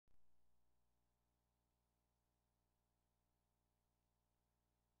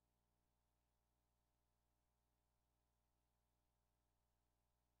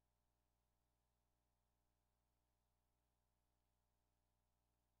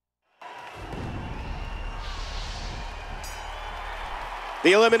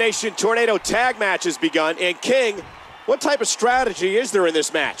The Elimination Tornado tag match has begun, and King, what type of strategy is there in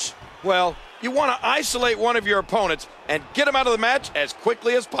this match? Well, you want to isolate one of your opponents and get them out of the match as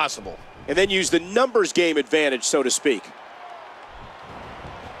quickly as possible. And then use the numbers game advantage, so to speak.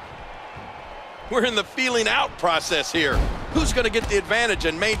 We're in the feeling out process here. Who's going to get the advantage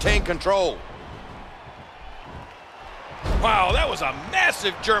and maintain control? Wow, that was a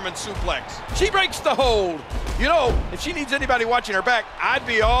massive German suplex. She breaks the hold. You know, if she needs anybody watching her back, I'd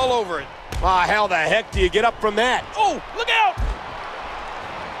be all over it. Ah, how the heck do you get up from that? Oh, look out!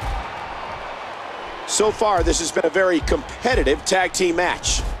 So far, this has been a very competitive tag team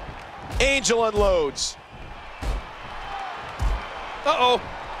match. Angel unloads. Uh-oh.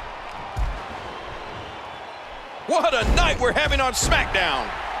 What a night we're having on SmackDown.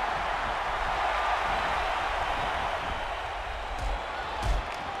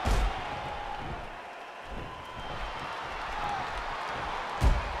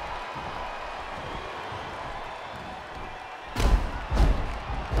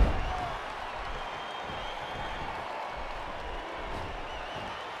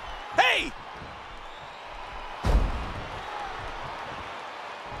 Hey!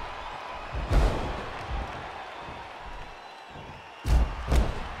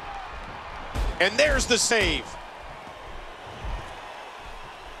 And there's the save.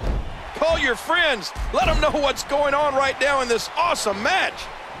 Call your friends. Let them know what's going on right now in this awesome match.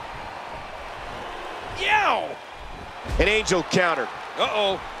 Yow! An Angel countered.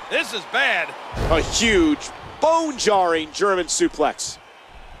 Uh-oh, this is bad. A huge, bone-jarring German suplex.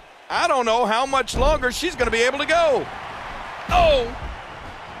 I don't know how much longer she's going to be able to go. Oh!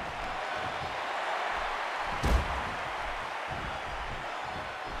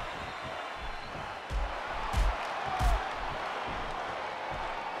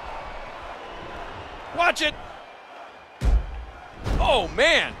 Watch it. Oh,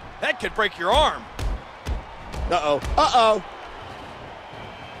 man, that could break your arm. Uh-oh, uh-oh.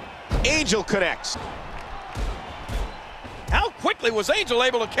 Angel connects. How quickly was Angel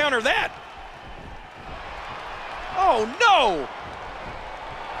able to counter that? Oh, no!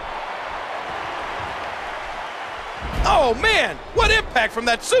 Oh, man, what impact from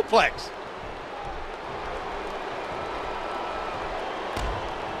that suplex!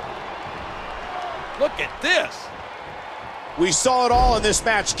 Look at this. We saw it all in this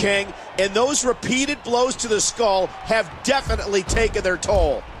match, King, and those repeated blows to the skull have definitely taken their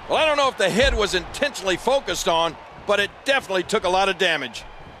toll. Well, I don't know if the head was intentionally focused on, but it definitely took a lot of damage.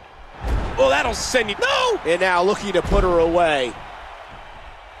 Well, that'll send you... No! And now looking to put her away.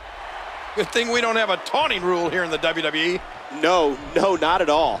 Good thing we don't have a taunting rule here in the WWE. No, not at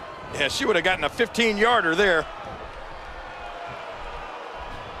all. Yeah, she would have gotten a 15-yarder there.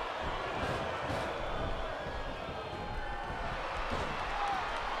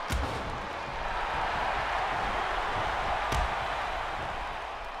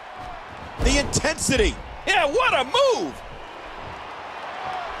 The intensity. Yeah, what a move!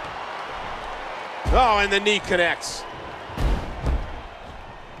 Oh, and the knee connects.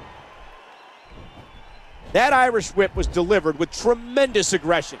 That Irish whip was delivered with tremendous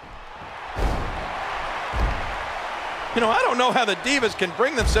aggression. You know, I don't know how the Divas can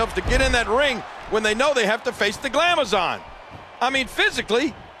bring themselves to get in that ring when they know they have to face the Glamazon. I mean,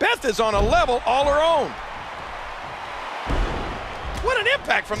 physically, Beth is on a level all her own. What an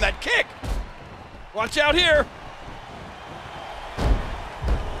impact from that kick! Watch out here!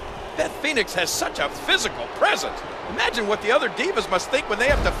 Beth Phoenix has such a physical presence. Imagine what the other Divas must think when they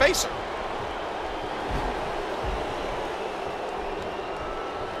have to face her.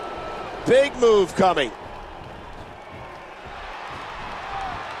 Big move coming.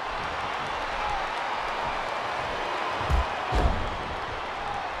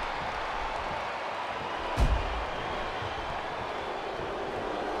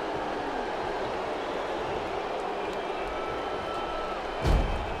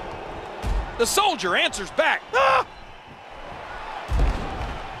 The Soldier answers back. Ah!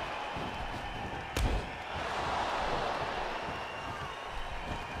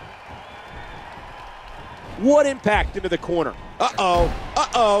 What impact into the corner. Uh-oh,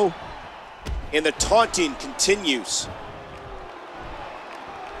 uh-oh. And the taunting continues.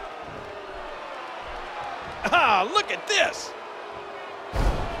 Ah, look at this.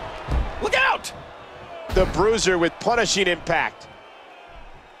 Look out! The Bruiser with punishing impact.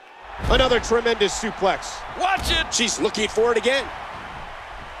 Another tremendous suplex. Watch it! She's looking for it again.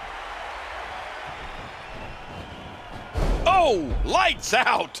 Oh, lights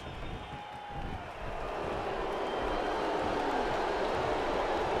out!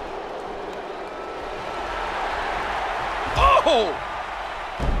 Oh!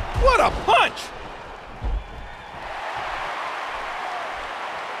 What a punch!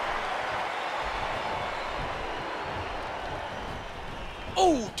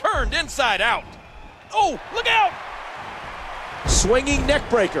 Oh, turned inside out. Oh, look out! Swinging neck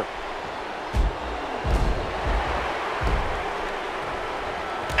breaker.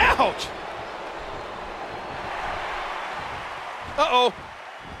 Ouch! Uh-oh.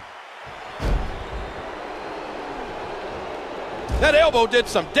 That elbow did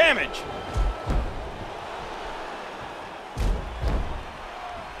some damage.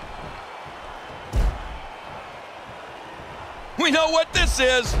 We know what this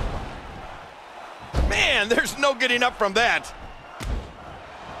is. Man, there's no getting up from that.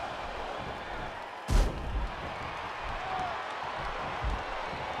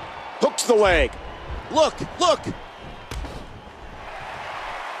 Hooks the leg. Look, look.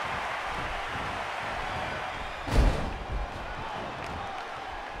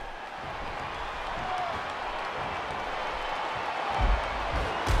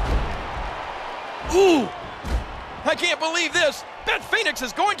 Ooh! I can't believe this. Beth Phoenix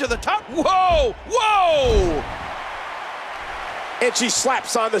is going to the top. Whoa! Whoa! And she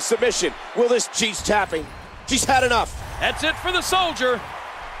slaps on the submission. Will this? She's tapping. She's had enough. That's it for the soldier.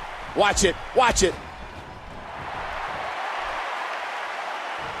 Watch it. Watch it.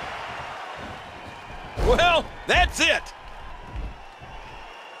 Well, that's it.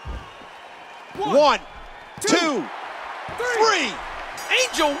 One, two, three.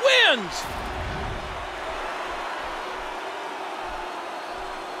 Angel wins.